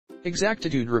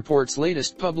Exactitude reports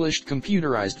latest published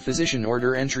computerized physician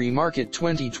order entry market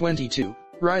 2022,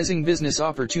 rising business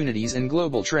opportunities and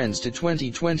global trends to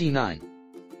 2029.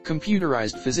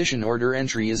 Computerized physician order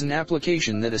entry is an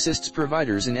application that assists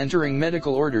providers in entering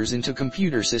medical orders into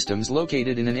computer systems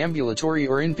located in an ambulatory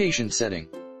or inpatient setting.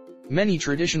 Many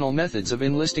traditional methods of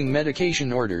enlisting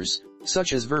medication orders,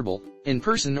 such as verbal,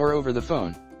 in-person or over the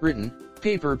phone, written,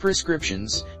 paper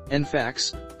prescriptions, and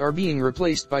fax, are being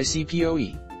replaced by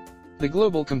CPOE. The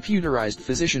global computerized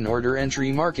physician order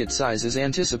entry market size is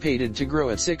anticipated to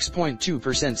grow at 6.2%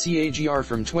 CAGR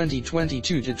from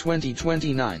 2022 to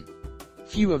 2029.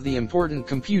 Few of the important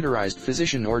computerized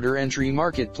physician order entry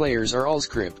market players are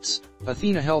Allscripts,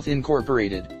 Athena Health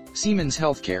Incorporated, Siemens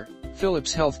Healthcare,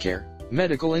 Philips Healthcare,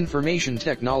 Medical Information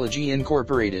Technology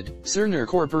Incorporated, Cerner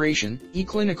Corporation,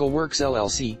 eClinicalWorks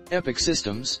LLC, Epic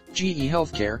Systems, GE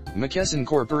Healthcare, McKesson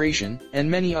Corporation, and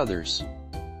many others.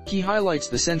 He highlights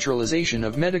the centralization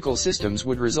of medical systems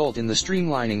would result in the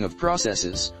streamlining of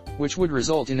processes, which would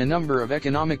result in a number of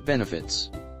economic benefits.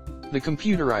 The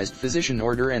computerized physician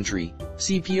order entry,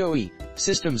 CPOE,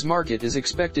 systems market is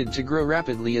expected to grow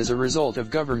rapidly as a result of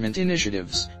government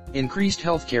initiatives, increased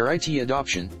healthcare IT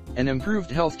adoption, and improved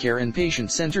healthcare and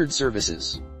patient-centered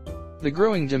services. The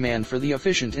growing demand for the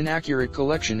efficient and accurate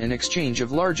collection and exchange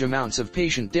of large amounts of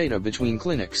patient data between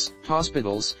clinics,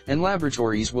 hospitals, and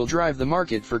laboratories will drive the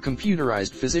market for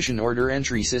computerized physician order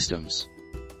entry systems.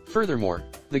 Furthermore,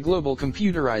 the global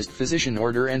computerized physician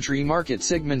order entry market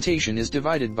segmentation is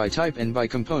divided by type and by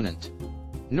component.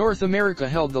 North America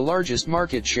held the largest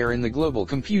market share in the global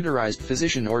computerized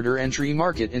physician order entry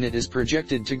market, and it is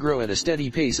projected to grow at a steady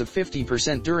pace of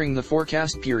 50% during the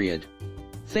forecast period.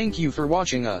 Thank you for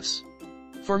watching us.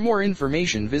 For more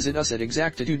information, visit us at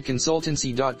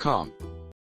exactitudeconsultancy.com.